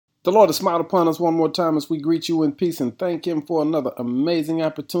The Lord has smiled upon us one more time as we greet you in peace and thank Him for another amazing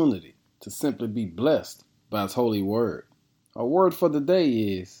opportunity to simply be blessed by His holy word. Our word for the day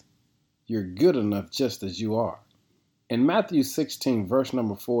is, you're good enough just as you are. In Matthew 16, verse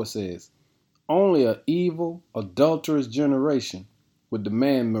number 4 says, only an evil, adulterous generation would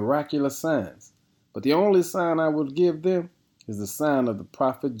demand miraculous signs, but the only sign I would give them is the sign of the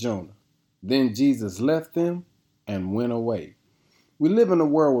prophet Jonah. Then Jesus left them and went away. We live in a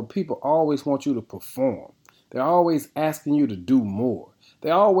world where people always want you to perform. They're always asking you to do more.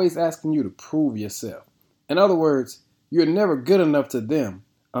 They're always asking you to prove yourself. In other words, you're never good enough to them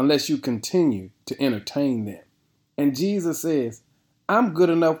unless you continue to entertain them. And Jesus says, I'm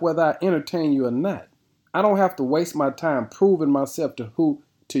good enough whether I entertain you or not. I don't have to waste my time proving myself to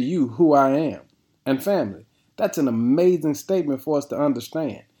you who I am. And family, that's an amazing statement for us to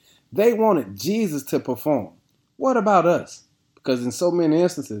understand. They wanted Jesus to perform. What about us? Because in so many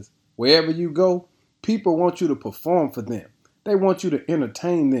instances, wherever you go, people want you to perform for them. They want you to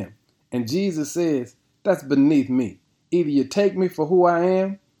entertain them. And Jesus says, that's beneath me. Either you take me for who I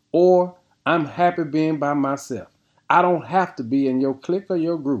am, or I'm happy being by myself. I don't have to be in your clique or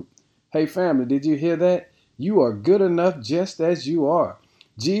your group. Hey family, did you hear that? You are good enough just as you are.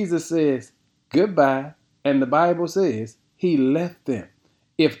 Jesus says goodbye, and the Bible says He left them.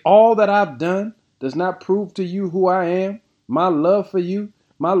 If all that I've done does not prove to you who I am, my love for you,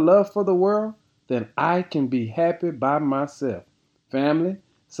 my love for the world, then I can be happy by myself. Family,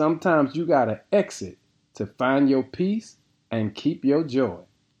 sometimes you got to exit to find your peace and keep your joy.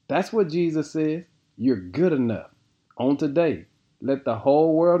 That's what Jesus says. You're good enough. On today, let the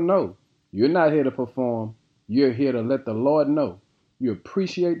whole world know you're not here to perform. You're here to let the Lord know you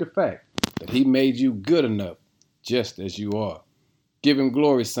appreciate the fact that He made you good enough just as you are. Give Him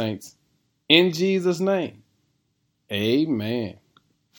glory, saints. In Jesus' name, amen.